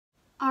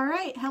All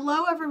right,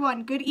 hello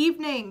everyone, good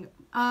evening.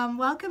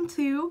 Welcome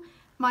to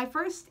my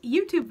first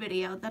YouTube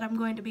video that I'm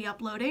going to be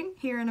uploading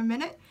here in a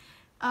minute.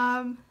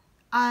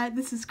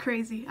 This is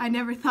crazy. I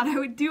never thought I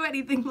would do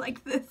anything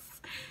like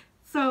this.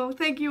 So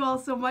thank you all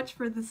so much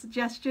for the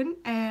suggestion,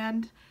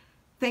 and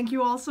thank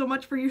you all so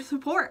much for your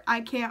support.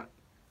 I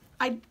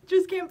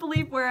just can't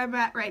believe where I'm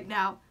at right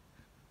now.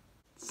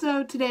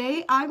 So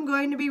today I'm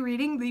going to be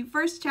reading the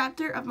first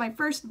chapter of my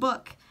first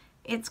book.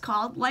 It's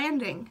called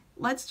Landing.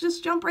 Let's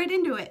just jump right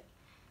into it.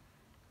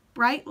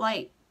 Bright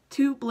light,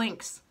 2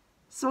 blinks.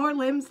 Sore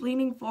limbs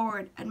leaning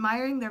forward,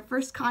 admiring their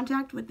first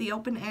contact with the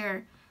open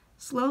air.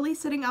 Slowly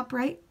sitting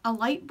upright, a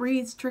light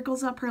breeze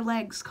trickles up her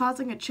legs,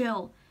 causing a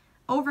chill.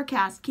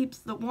 Overcast keeps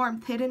the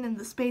warmth hidden in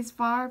the space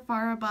far,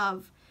 far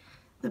above.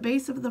 The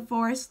base of the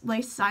forest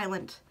lay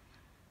silent.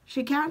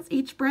 She counts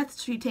each breath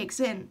she takes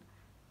in.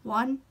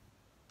 1,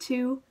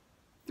 2,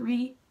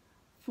 3,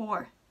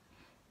 4.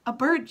 A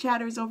bird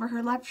chatters over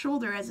her left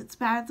shoulder as it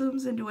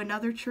spasms into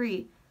another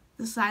tree.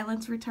 The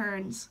silence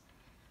returns.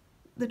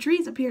 The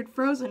trees appeared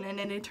frozen in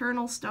an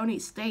eternal stony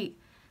state.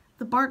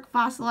 The bark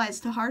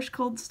fossilized to harsh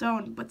cold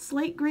stone, but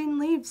slate green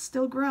leaves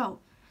still grow.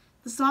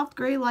 The soft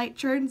gray light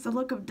turns the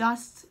look of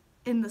dust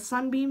in the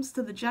sunbeams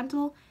to the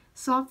gentle,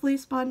 softly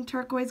spun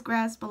turquoise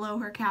grass below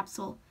her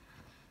capsule.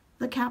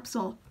 The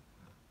capsule,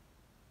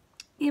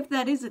 if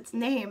that is its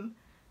name,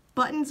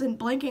 buttons and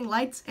blinking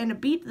lights and a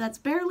beat that's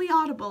barely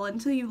audible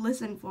until you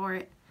listen for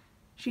it.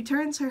 She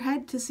turns her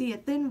head to see a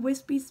thin,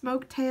 wispy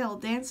smoke tail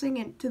dancing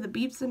into the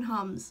beeps and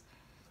hums.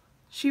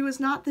 She was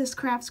not this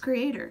craft's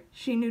creator.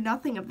 She knew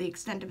nothing of the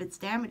extent of its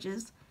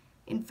damages.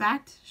 In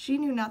fact, she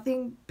knew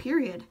nothing,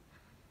 period.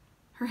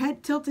 Her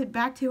head tilted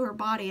back to her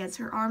body as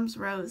her arms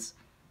rose.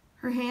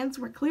 Her hands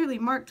were clearly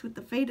marked with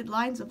the faded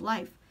lines of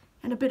life,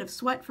 and a bit of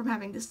sweat from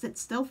having to sit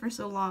still for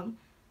so long.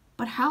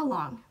 But how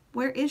long?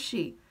 Where is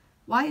she?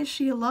 Why is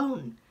she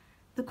alone?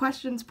 The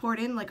questions poured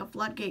in like a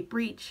floodgate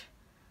breach.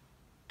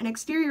 An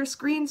exterior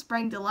screen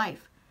sprang to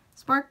life,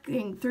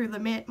 sparking through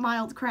the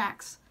mild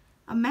cracks.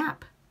 A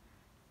map.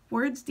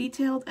 Words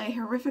detailed a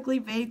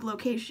horrifically vague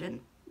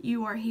location.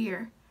 You are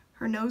here.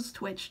 Her nose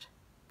twitched.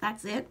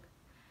 That's it?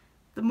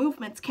 The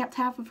movements kept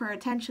half of her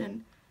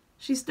attention.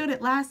 She stood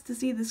at last to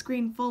see the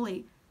screen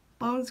fully.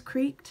 Bones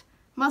creaked,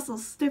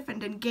 muscles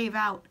stiffened and gave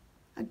out.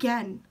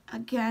 Again,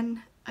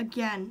 again,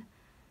 again.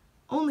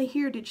 Only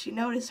here did she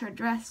notice her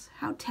dress.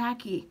 How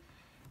tacky.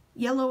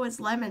 Yellow as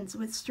lemons,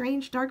 with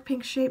strange dark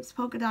pink shapes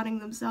polka dotting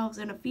themselves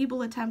in a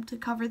feeble attempt to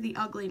cover the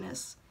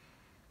ugliness.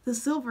 The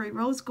silvery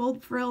rose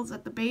gold frills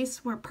at the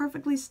base were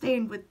perfectly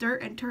stained with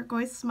dirt and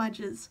turquoise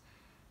smudges.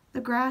 The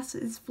grass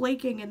is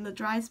flaking in the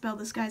dry spell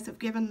the skies have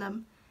given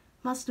them.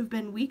 Must have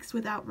been weeks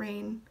without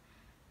rain.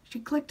 She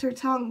clicked her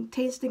tongue,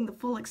 tasting the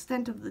full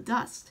extent of the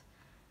dust.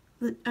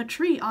 A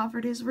tree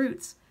offered his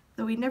roots,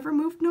 though he never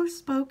moved nor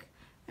spoke,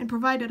 and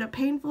provided a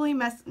painfully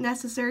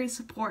necessary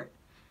support.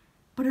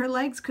 But her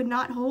legs could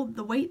not hold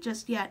the weight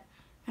just yet,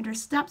 and her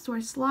steps were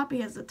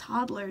sloppy as a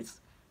toddler's.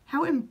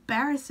 How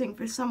embarrassing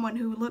for someone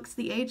who looks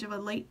the age of a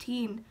late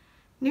teen,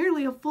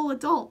 nearly a full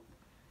adult.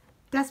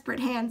 Desperate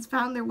hands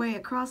found their way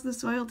across the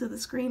soil to the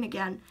screen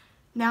again,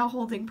 now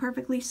holding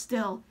perfectly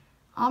still.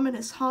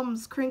 Ominous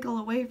hums crinkle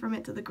away from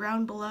it to the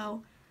ground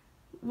below.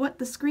 What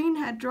the screen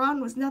had drawn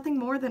was nothing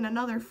more than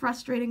another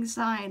frustrating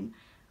sign,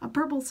 a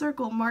purple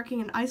circle marking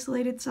an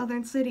isolated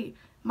southern city,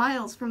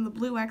 miles from the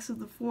blue X of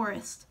the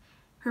forest.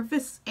 Her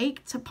fists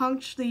ached to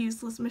punch the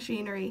useless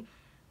machinery.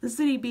 The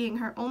city being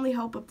her only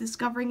hope of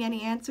discovering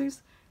any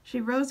answers,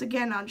 she rose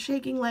again on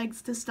shaking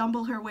legs to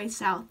stumble her way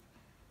south.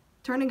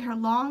 Turning her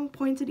long,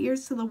 pointed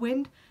ears to the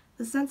wind,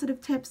 the sensitive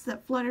tips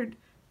that fluttered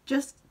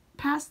just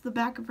past the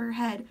back of her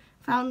head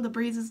found the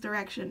breeze's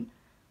direction.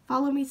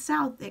 Follow me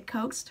south, it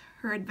coaxed.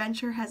 Her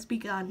adventure has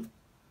begun.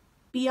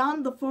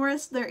 Beyond the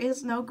forest there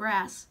is no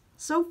grass.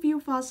 So few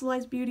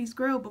fossilized beauties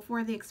grow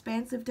before the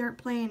expansive dirt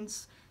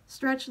plains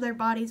stretch their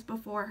bodies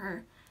before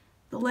her.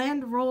 The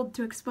land rolled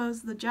to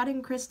expose the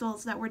jutting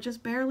crystals that were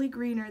just barely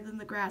greener than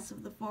the grass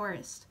of the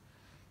forest.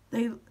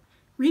 They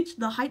reached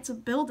the heights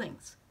of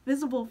buildings,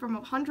 visible from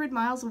 100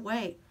 miles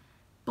away.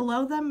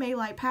 Below them may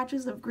lie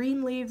patches of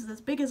green leaves as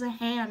big as a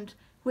hand,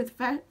 with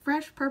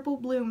fresh purple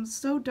blooms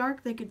so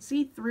dark they could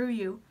see through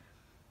you.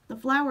 The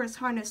flowers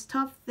harnessed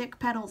tough, thick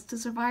petals to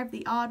survive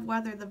the odd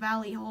weather the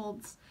valley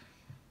holds.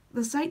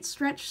 The sight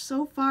stretched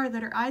so far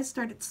that her eyes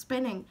started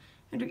spinning,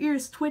 and her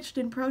ears twitched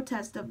in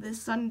protest of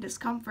this sudden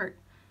discomfort.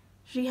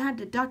 She had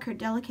to duck her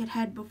delicate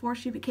head before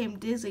she became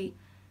dizzy.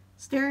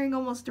 Staring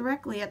almost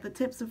directly at the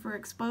tips of her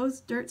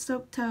exposed,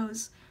 dirt-soaked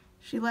toes,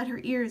 she let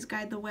her ears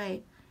guide the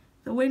way.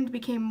 The wind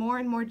became more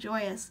and more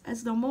joyous,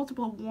 as though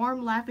multiple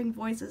warm, laughing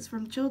voices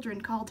from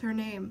children called her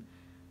name.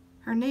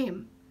 Her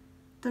name.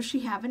 Does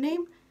she have a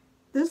name?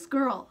 This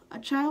girl, a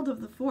child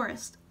of the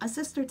forest, a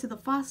sister to the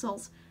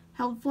fossils,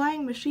 held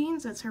flying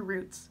machines as her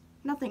roots.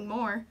 Nothing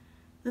more.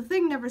 The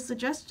thing never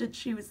suggested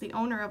she was the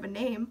owner of a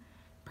name.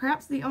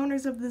 Perhaps the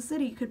owners of the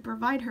city could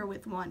provide her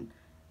with one.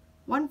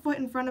 One foot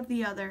in front of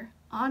the other,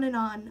 on and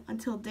on,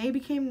 until day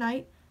became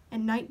night,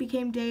 and night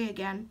became day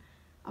again.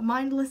 a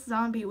mindless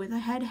zombie with a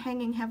head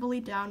hanging heavily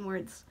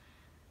downwards.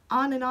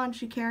 On and on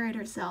she carried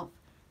herself.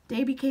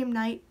 Day became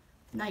night,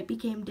 night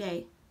became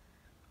day.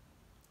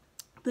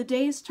 The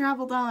days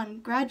traveled on,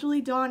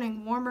 gradually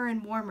dawning warmer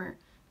and warmer.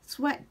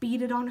 Sweat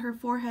beaded on her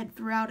forehead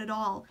throughout it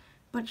all,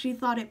 but she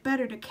thought it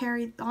better to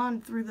carry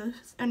on through the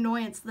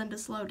annoyance than to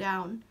slow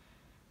down.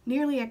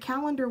 Nearly a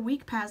calendar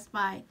week passed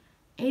by.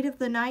 8 of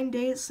the 9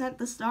 days sent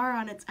the star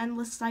on its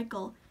endless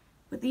cycle.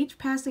 With each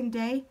passing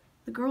day,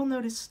 the girl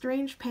noticed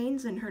strange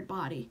pains in her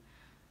body.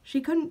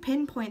 She couldn't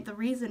pinpoint the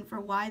reason for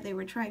why they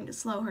were trying to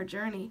slow her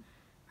journey.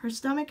 Her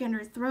stomach and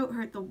her throat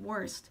hurt the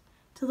worst,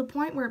 to the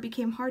point where it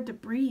became hard to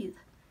breathe.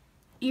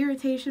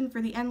 Irritation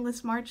for the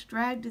endless march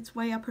dragged its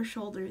way up her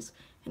shoulders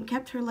and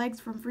kept her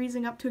legs from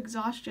freezing up to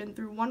exhaustion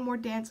through one more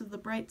dance of the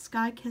bright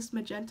sky-kissed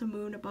magenta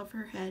moon above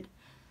her head.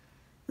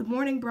 The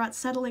morning brought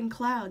settling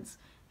clouds,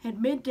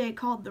 and midday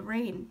called the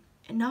rain.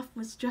 Enough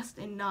was just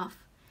enough.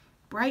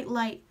 Bright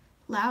light,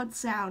 loud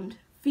sound,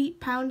 feet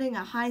pounding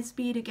at high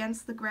speed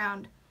against the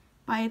ground.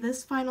 By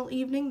this final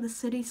evening, the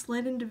city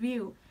slid into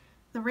view.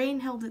 The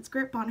rain held its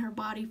grip on her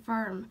body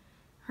firm.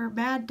 Her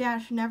mad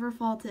dash never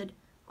faltered.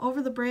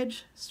 Over the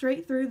bridge,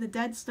 straight through the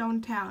dead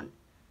stone town.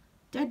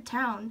 Dead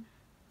town?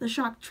 The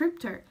shock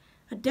tripped her,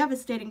 a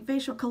devastating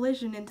facial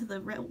collision into the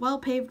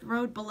well-paved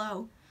road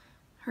below.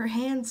 Her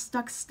hands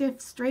stuck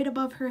stiff straight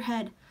above her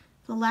head.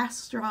 The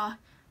last straw.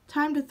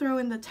 Time to throw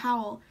in the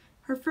towel.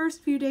 Her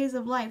first few days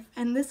of life,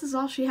 and this is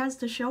all she has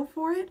to show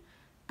for it?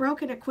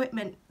 Broken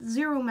equipment,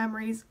 0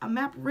 memories, a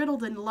map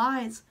riddled in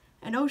lies,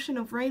 an ocean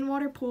of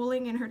rainwater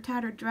pooling in her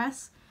tattered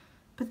dress.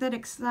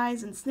 Pathetic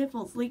sighs and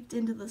sniffles leaked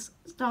into the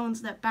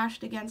stones that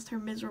bashed against her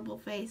miserable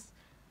face.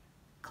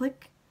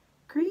 Click,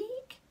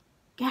 creak,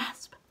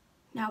 gasp.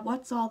 Now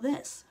what's all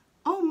this?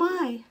 Oh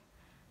my!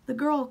 The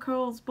girl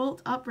curls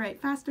bolt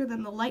upright faster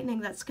than the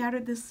lightning that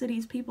scattered this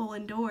city's people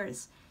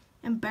indoors.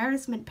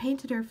 Embarrassment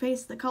painted her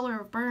face the color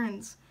of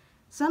burns.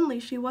 Suddenly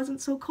she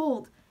wasn't so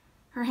cold.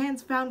 Her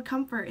hands found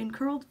comfort in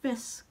curled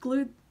fists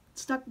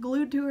stuck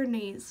glued to her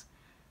knees.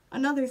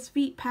 Another's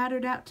feet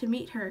pattered out to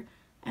meet her,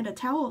 and a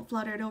towel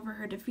fluttered over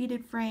her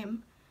defeated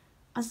frame.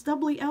 A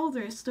stubbly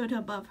elder stood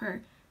above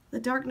her, the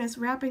darkness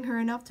wrapping her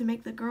enough to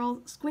make the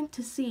girl squint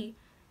to see.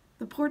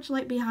 The porch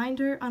light behind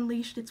her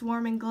unleashed its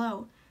warming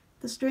glow.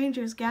 The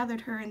strangers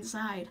gathered her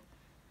inside.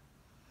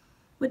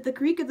 With the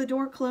creak of the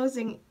door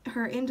closing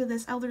her into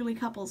this elderly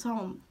couple's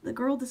home, the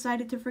girl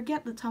decided to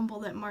forget the tumble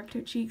that marked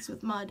her cheeks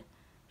with mud.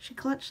 She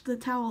clutched the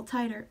towel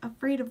tighter,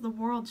 afraid of the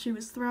world she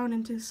was thrown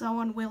into so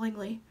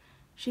unwillingly.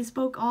 She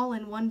spoke all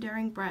in one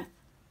daring breath.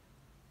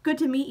 "Good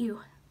to meet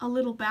you." A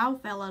little bow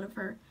fell out of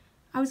her.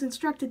 "I was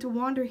instructed to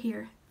wander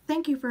here.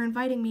 Thank you for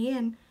inviting me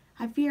in.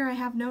 I fear I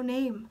have no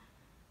name."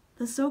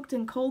 The soaked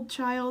and cold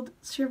child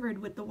shivered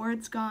with the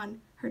words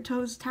gone. Her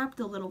toes tapped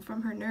a little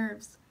from her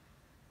nerves.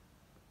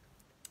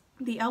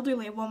 The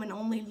elderly woman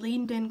only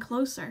leaned in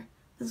closer.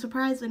 The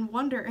surprise and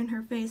wonder in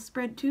her face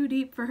spread too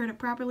deep for her to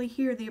properly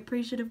hear the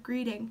appreciative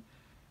greeting.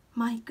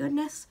 "My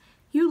goodness,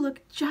 you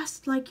look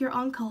just like your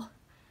uncle."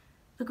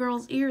 The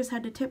girl's ears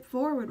had to tip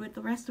forward with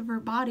the rest of her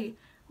body,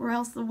 or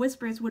else the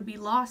whispers would be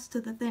lost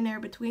to the thin air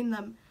between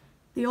them.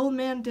 The old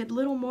man did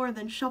little more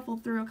than shuffle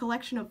through a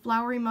collection of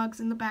flowery mugs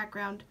in the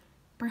background.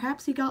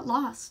 Perhaps he got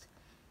lost.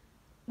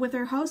 With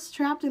her hosts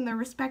trapped in their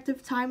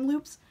respective time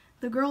loops,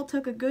 the girl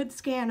took a good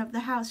scan of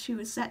the house she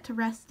was set to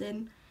rest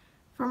in.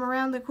 From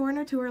around the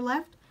corner to her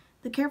left,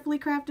 the carefully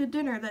crafted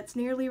dinner that's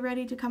nearly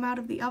ready to come out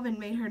of the oven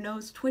made her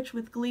nose twitch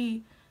with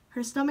glee.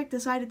 Her stomach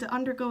decided to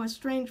undergo a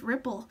strange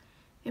ripple.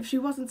 If she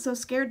wasn't so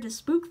scared to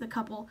spook the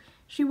couple,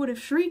 she would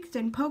have shrieked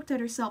and poked at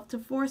herself to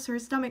force her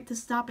stomach to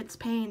stop its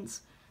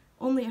pains.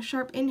 Only a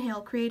sharp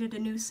inhale created a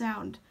new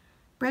sound.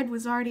 Bread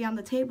was already on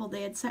the table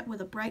they had set with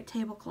a bright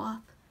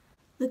tablecloth.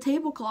 The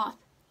tablecloth,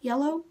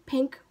 yellow,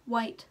 pink,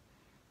 white.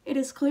 It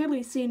has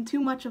clearly seen too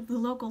much of the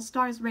local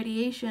star's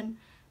radiation.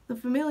 The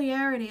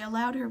familiarity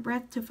allowed her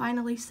breath to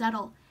finally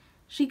settle.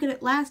 She could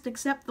at last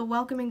accept the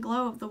welcoming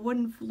glow of the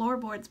wooden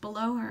floorboards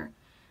below her.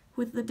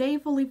 With the day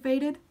fully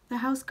faded, the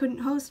house couldn't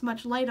host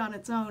much light on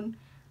its own.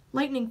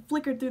 Lightning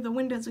flickered through the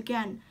windows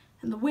again,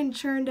 and the wind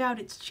churned out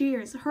its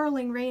cheers,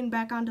 hurling rain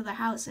back onto the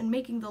house and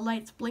making the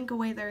lights blink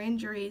away their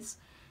injuries.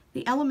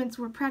 The elements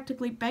were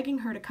practically begging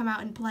her to come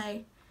out and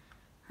play.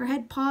 Her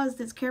head paused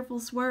its careful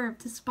swerve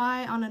to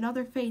spy on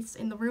another face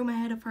in the room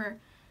ahead of her.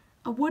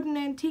 A wooden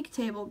antique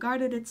table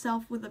guarded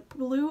itself with a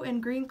blue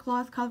and green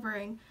cloth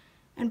covering,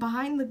 and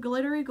behind the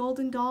glittery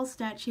golden doll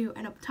statue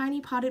and a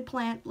tiny potted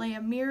plant lay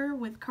a mirror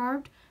with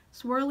carved,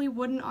 swirly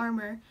wooden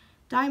armor,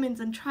 diamonds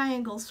and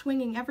triangles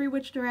swinging every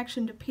which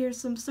direction to pierce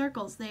some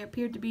circles they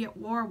appeared to be at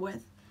war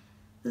with.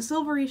 The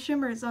silvery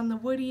shimmers on the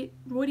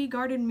woody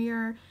garden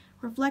mirror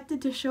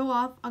reflected to show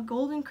off a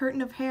golden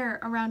curtain of hair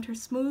around her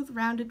smooth,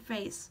 rounded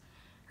face.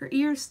 Her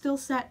ears still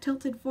sat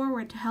tilted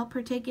forward to help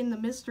her take in the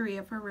mystery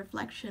of her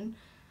reflection.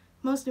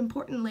 Most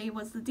importantly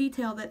was the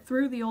detail that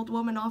threw the old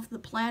woman off the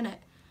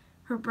planet.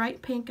 Her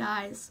bright pink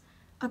eyes,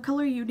 a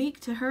color unique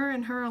to her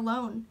and her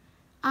alone.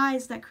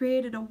 Eyes that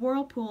created a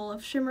whirlpool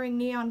of shimmering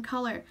neon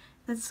color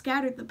that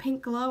scattered the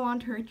pink glow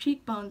onto her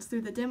cheekbones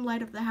through the dim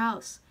light of the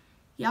house.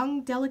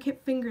 Young,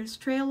 delicate fingers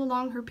trail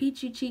along her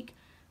peachy cheek,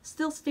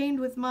 still stained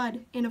with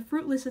mud, in a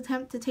fruitless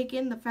attempt to take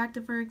in the fact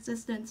of her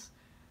existence.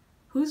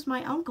 Who's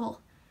my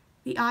uncle?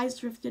 The eyes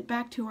drifted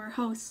back to our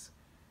hosts.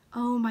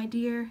 Oh, my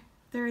dear,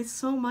 there is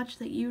so much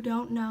that you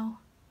don't know.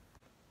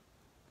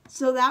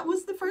 So that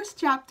was the first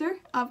chapter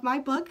of my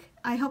book.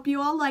 I hope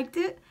you all liked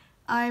it.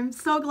 I'm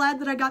so glad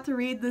that I got to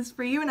read this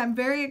for you, and I'm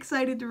very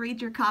excited to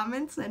read your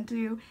comments and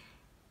to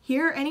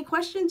hear any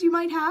questions you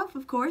might have,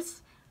 of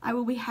course. I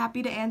will be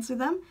happy to answer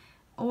them,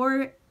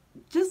 or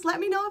just let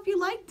me know if you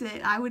liked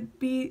it. I would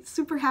be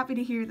super happy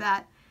to hear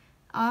that.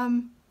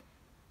 I'm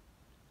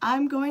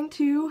going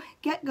to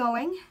get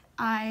going.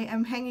 I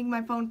am hanging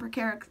my phone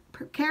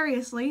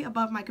precariously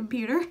above my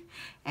computer,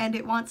 and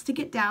it wants to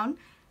get down.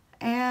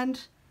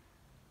 And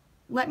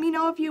let me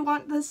know if you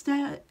want this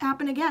to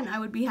happen again. I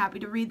would be happy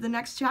to read the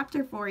next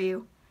chapter for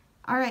you.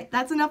 Alright,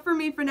 that's enough for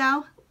me for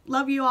now.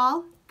 Love you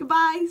all.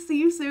 Goodbye. See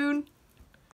you soon.